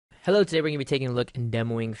Hello, today we're going to be taking a look and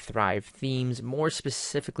demoing Thrive Themes, more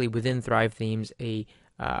specifically within Thrive Themes, a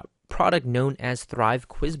product known as Thrive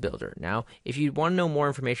Quiz Builder. Now, if you want to know more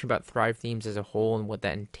information about Thrive Themes as a whole and what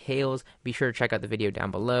that entails, be sure to check out the video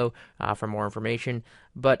down below for more information.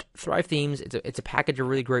 But Thrive Themes, it's a package of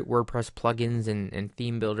really great WordPress plugins and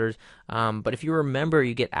theme builders. But if you're a member,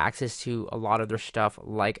 you get access to a lot of their stuff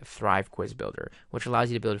like Thrive Quiz Builder, which allows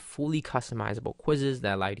you to build fully customizable quizzes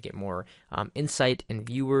that allow you to get more insight and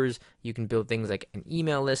viewers. You can build things like an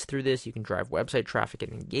email list through this. You can drive website traffic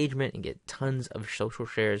and engagement and get tons of social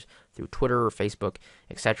shares through Twitter or Facebook,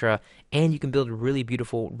 etc. And you can build really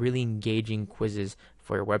beautiful, really engaging quizzes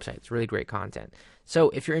for your website. It's really great content. So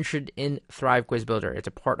if you're interested in Thrive Quiz Builder, it's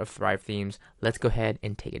a part of Thrive Themes. Let's go ahead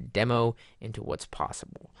and take a demo into what's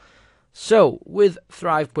possible. So with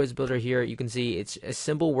Thrive Quiz Builder here, you can see it's a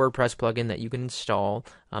simple WordPress plugin that you can install.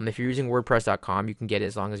 If you're using WordPress.com, you can get it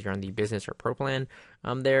as long as you're on the business or pro plan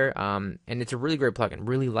there. And it's a really great plugin,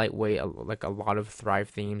 really lightweight, like a lot of Thrive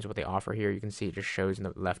themes, what they offer here. You can see it just shows in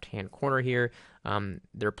the left-hand corner here.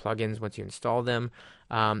 Their plugins once you install them.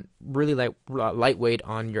 Really lightweight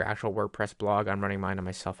on your actual WordPress blog. I'm running mine on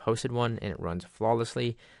my self-hosted one, and it runs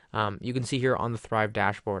flawlessly. You can see here on the Thrive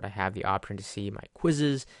dashboard, I have the option to see my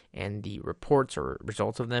quizzes and the reports or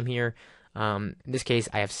results of them here. In this case,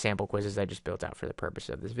 I have sample quizzes I just built out for the purpose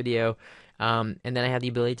of this video. And then I have the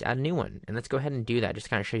ability to add a new one. And let's go ahead and do that, just to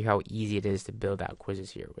kind of show you how easy it is to build out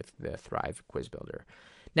quizzes here with the Thrive Quiz Builder.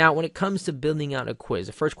 Now, when it comes to building out a quiz,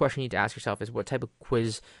 the first question you need to ask yourself is, what type of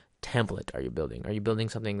quiz template are you building? Are you building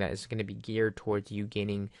something that is going to be geared towards you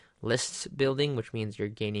gaining lists building, which means you're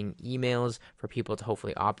gaining emails for people to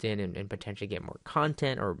hopefully opt in and potentially get more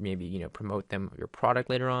content, or maybe, promote your product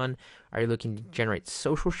later on? Are you looking to generate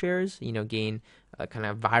social shares, gain a kind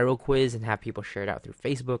of viral quiz and have people share it out through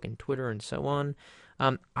Facebook and Twitter and so on?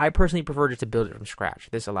 I personally prefer just to build it from scratch.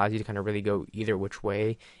 This allows you to kind of really go either which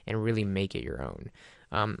way and really make it your own.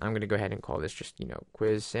 I'm going to go ahead and call this just,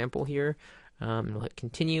 quiz sample here. And we'll hit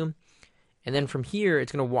continue. And then from here,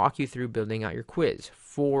 it's going to walk you through building out your quiz.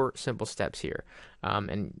 4 simple steps here.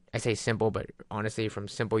 And I say simple, but honestly, from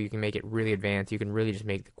simple, you can make it really advanced. You can really just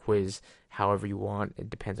make the quiz however you want.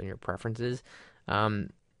 It depends on your preferences.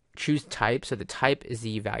 Choose type. So the type is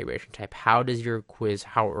the evaluation type. How does your quiz,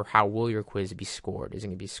 how will your quiz be scored? Is it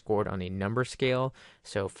going to be scored on a number scale?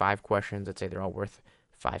 So 5 questions, let's say they're all worth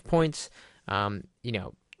 5 points. Out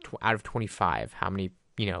of 25, how many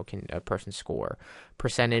can a person score?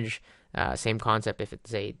 Percentage, same concept. If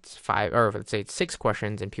it's say it's 5, or if it's say it's 6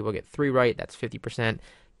 questions and people get 3 right, that's 50%.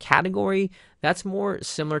 Category, that's more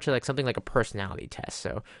similar to like something like a personality test.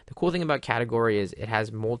 So the cool thing about category is it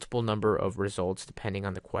has multiple number of results depending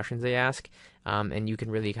on the questions they ask, and you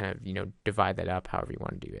can really kind of divide that up however you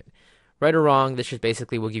want to do it. Right or wrong, this just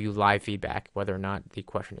basically will give you live feedback whether or not the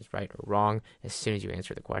question is right or wrong as soon as you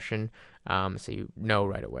answer the question, so you know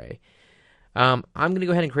right away. I'm going to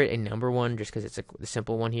go ahead and create a number one just because it's a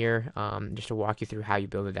simple one here, just to walk you through how you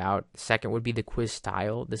build it out. Second would be the quiz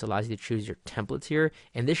style. This allows you to choose your templates here,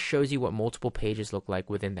 and this shows you what multiple pages look like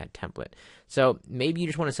within that template. So maybe you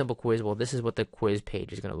just want a simple quiz. Well, this is what the quiz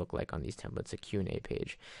page is going to look like on these templates, a Q&A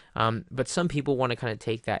page. But some people want to kind of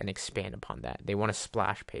take that and expand upon that. They want a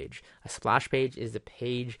splash page. A splash page is the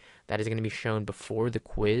page that is going to be shown before the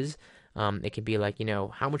quiz. It could be like,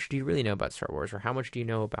 how much do you really know about Star Wars, or how much do you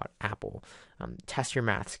know about Apple? Test your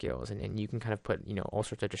math skills, and you can kind of put, all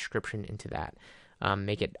sorts of description into that.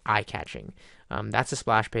 Make it eye-catching. That's a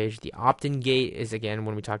splash page. The opt-in gate is, again,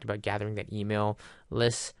 when we talked about gathering that email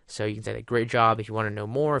list. So you can say, great job. If you want to know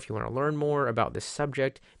more, if you want to learn more about this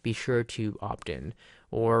subject, be sure to opt in.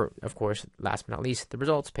 Or, of course, last but not least, the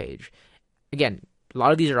results page. Again, a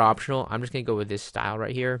lot of these are optional. I'm just going to go with this style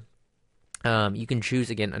right here. You can choose,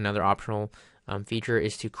 again, another optional feature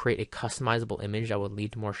is to create a customizable image that will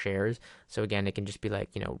lead to more shares. So again, it can just be like,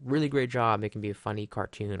 really great job. It can be a funny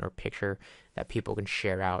cartoon or picture that people can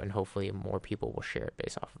share out, and hopefully more people will share it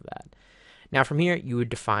based off of that. Now from here, you would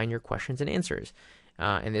define your questions and answers.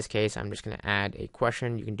 In this case, I'm just going to add a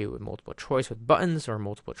question. You can do it with multiple choice with buttons or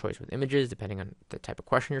multiple choice with images, depending on the type of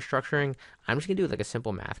question you're structuring. I'm just going to do like a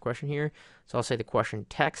simple math question here. So I'll say the question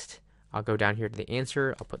text. I'll go down here to the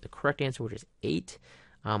answer. I'll put the correct answer, which is 8.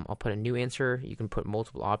 I'll put a new answer. You can put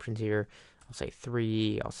multiple options here. I'll say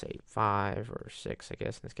 3. I'll say 5 or 6, I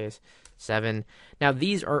guess, in this case, 7. Now,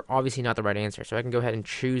 these are obviously not the right answer, so I can go ahead and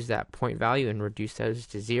choose that point value and reduce those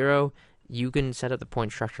to 0. You can set up the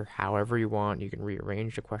point structure however you want. You can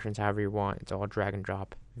rearrange the questions however you want. It's all drag and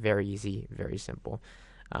drop. Very easy, very simple.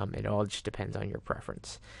 It all just depends on your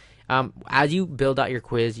preference. As you build out your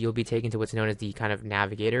quiz, you'll be taken to what's known as the kind of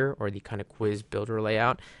navigator or the kind of quiz builder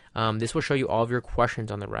layout. This will show you all of your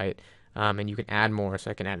questions on the right, and you can add more.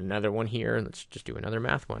 So I can add another one here. Let's just do another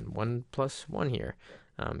math one. 1 plus 1 here.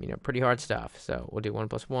 Pretty hard stuff. So we'll do 1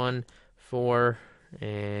 plus 1, 4,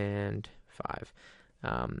 and 5.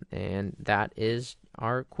 And that is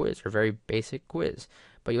our quiz, our very basic quiz.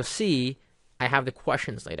 But you'll see I have the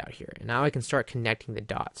questions laid out here. And now I can start connecting the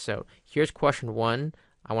dots. So here's question 1.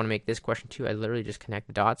 I want to make this question 2. I literally just connect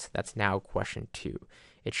the dots. That's now question 2.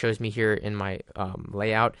 It shows me here in my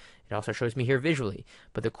layout. It also shows me here visually.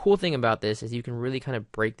 But the cool thing about this is you can really kind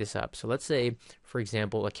of break this up. So let's say, for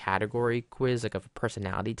example, a category quiz, like a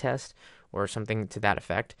personality test or something to that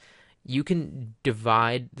effect. You can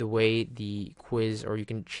divide the way the quiz, or you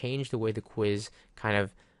can change the way the quiz kind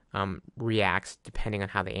of reacts depending on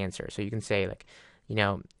how they answer. So you can say, like,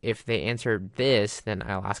 if they answer this, then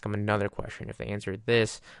I'll ask them another question. If they answer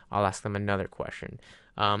this, I'll ask them another question.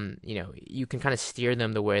 You can kind of steer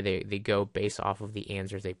them the way they go based off of the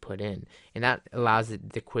answers they put in. And that allows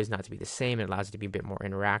the quiz not to be the same. It allows it to be a bit more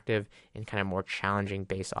interactive and kind of more challenging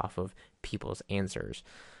based off of people's answers.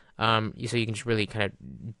 So you can just really kind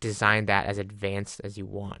of design that as advanced as you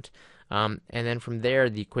want. And then from there,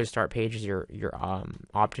 the quiz start page is your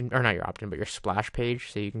opt-in, or not your opt-in, but your splash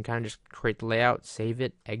page. So you can kind of just create the layout, save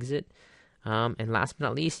it, exit. And last but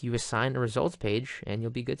not least, you assign a results page and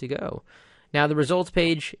you'll be good to go. Now, the results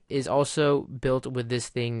page is also built with this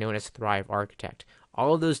thing known as Thrive Architect.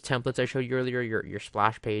 All of those templates I showed you earlier, your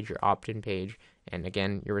splash page, your opt-in page, and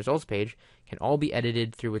again, your results page, can all be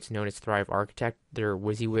edited through what's known as Thrive Architect, their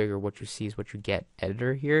WYSIWYG, or what you see is what you get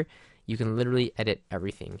editor here. You can literally edit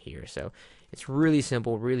everything here. So it's really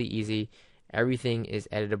simple, really easy. Everything is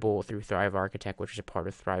editable through Thrive Architect, which is a part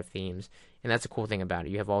of Thrive Themes. And that's the cool thing about it.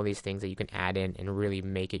 You have all these things that you can add in and really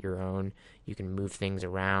make it your own. You can move things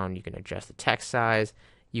around. You can adjust the text size.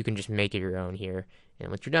 You can just make it your own here. And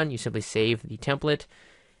once you're done, you simply save the template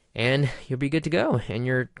and you'll be good to go. And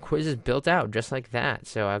your quiz is built out just like that.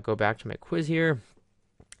 So I'll go back to my quiz here.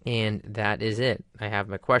 And that is it. I have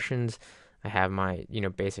my questions. I have my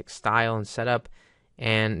basic style and setup.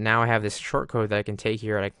 And now I have this shortcode that I can take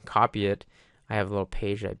here and I can copy it. I have a little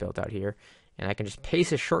page that I built out here. And I can just paste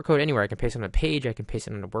this shortcode anywhere. I can paste it on a page. I can paste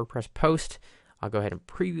it on a WordPress post. I'll go ahead and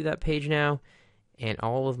preview that page now. And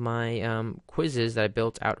all of my quizzes that I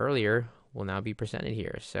built out earlier will now be presented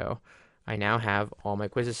here. So I now have all my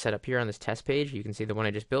quizzes set up here on this test page. You can see the one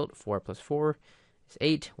I just built, 4 plus 4 is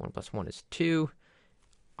 8. 1 plus 1 is 2.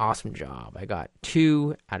 Awesome job. I got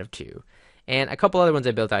 2 out of 2. And a couple other ones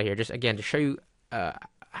I built out here, just again to show you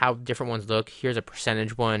how different ones look. Here's a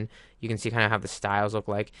percentage one. You can see kind of how the styles look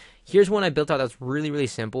like. Here's one I built out that's really, really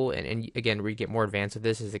simple. And again, where you get more advanced with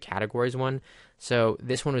this is the categories one. So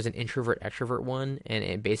this one was an introvert-extrovert one. And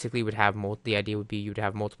it basically would have, the idea would be you'd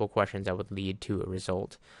have multiple questions that would lead to a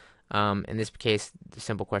result. In this case, the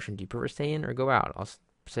simple question, do you prefer to stay in or go out? I'll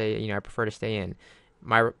say, I prefer to stay in.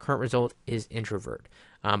 My current result is introvert.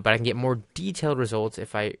 But I can get more detailed results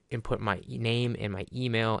if I input my name and my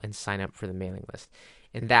email and sign up for the mailing list.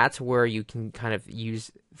 And that's where you can kind of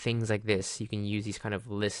use things like this. You can use these kind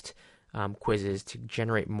of list quizzes to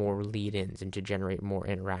generate more lead-ins and to generate more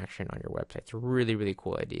interaction on your website. It's a really, really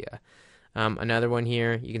cool idea. Another one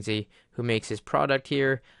here, you can see who makes this product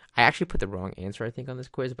here. I actually put the wrong answer, I think, on this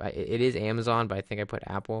quiz. But it is Amazon, but I think I put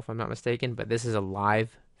Apple, if I'm not mistaken. But this is a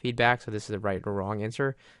live feedback, so this is the right or wrong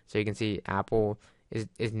answer. So you can see Apple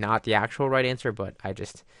is not the actual right answer, but I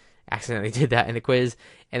just accidentally did that in the quiz.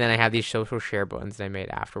 And then I have these social share buttons that I made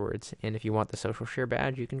afterwards. And if you want the social share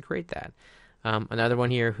badge, you can create that. Another one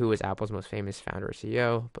here, who is Apple's most famous founder or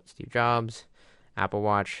CEO? Put Steve Jobs. Apple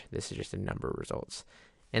Watch. This is just a number of results.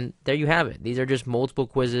 And there you have it. These are just multiple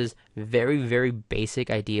quizzes, very, very basic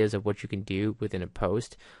ideas of what you can do within a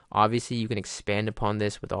post. Obviously, you can expand upon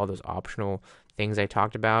this with all those optional things I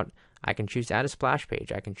talked about. I can choose to add a splash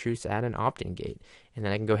page. I can choose to add an opt-in gate. And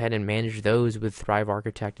then I can go ahead and manage those with Thrive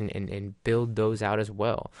Architect and build those out as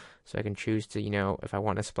well. So I can choose to, if I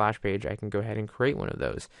want a splash page, I can go ahead and create one of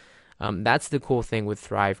those. That's the cool thing with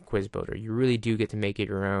Thrive Quiz Builder. You really do get to make it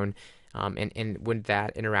your own. And with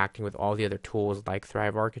that, interacting with all the other tools like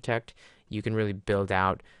Thrive Architect, you can really build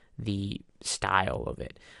out the style of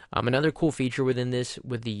it. Another cool feature within this,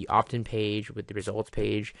 with the opt-in page, with the results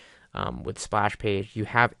page, with splash page, you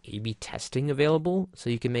have A/B testing available, so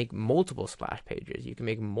you can make multiple splash pages, you can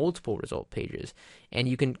make multiple result pages, and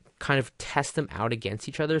you can kind of test them out against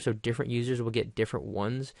each other, so different users will get different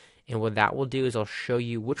ones. And what that will do is I'll show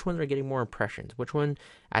you which ones are getting more impressions, which one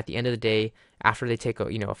at the end of the day, after they take a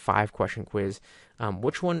 5-question quiz,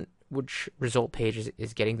 which one which result page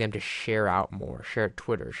is getting them to share out more, share to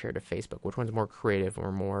Twitter, share to Facebook, which one's more creative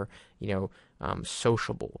or more,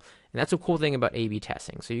 sociable. And that's a cool thing about A/B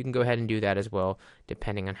testing. So you can go ahead and do that as well,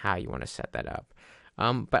 depending on how you want to set that up.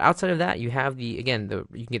 But outside of that, you have you can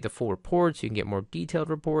get the full reports, you can get more detailed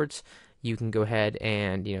reports, you can go ahead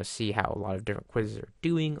and see how a lot of different quizzes are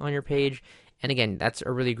doing on your page. And again, that's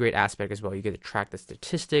a really great aspect as well. You get to track the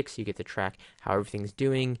statistics, you get to track how everything's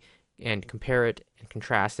doing, and compare it and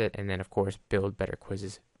contrast it, and then of course build better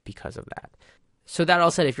quizzes because of that. So that all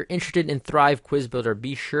said, if you're interested in Thrive Quiz Builder,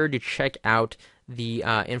 be sure to check out the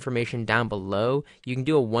information down below. You can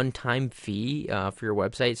do a one-time fee for your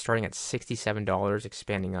website starting at $67,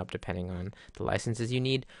 expanding up depending on the licenses you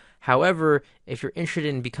need. However, if you're interested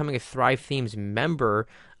in becoming a Thrive Themes member,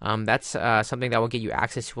 that's something that will get you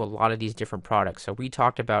access to a lot of these different products. So we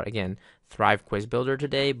talked about, again, Thrive Quiz Builder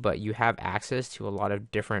today, but you have access to a lot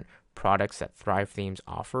of different products that Thrive Themes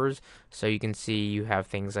offers. So you can see you have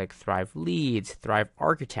things like Thrive Leads, Thrive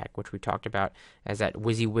Architect, which we talked about as that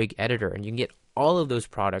WYSIWYG editor, and you can get all of those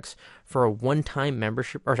products for a one-time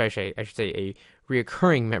membership, or I should say a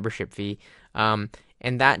recurring membership fee.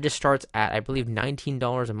 And that just starts at, I believe,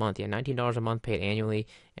 $19 a month. Yeah, $19 a month paid annually,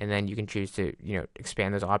 and then you can choose to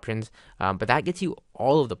expand those options. But that gets you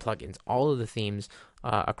all of the plugins, all of the themes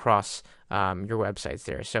across your websites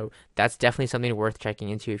there. So that's definitely something worth checking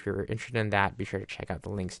into. If you're interested in that, be sure to check out the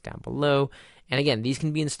links down below. And again, these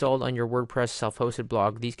can be installed on your WordPress self-hosted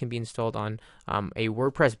blog. These can be installed on a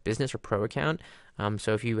WordPress business or pro account.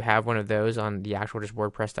 So if you have one of those on the actual just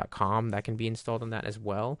WordPress.com, that can be installed on that as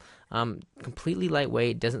well. Completely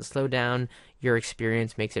lightweight, doesn't slow down your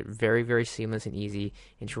experience, makes it very, very seamless and easy.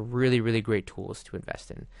 It's really, really great tools to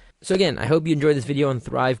invest in. So again, I hope you enjoyed this video on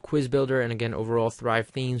Thrive Quiz Builder, and again, overall Thrive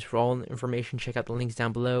Themes. For all the information, check out the links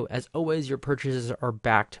down below. As always, your purchases are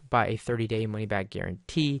backed by a 30-day money-back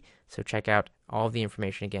guarantee, so check out all the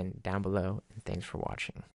information again down below, and thanks for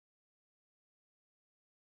watching.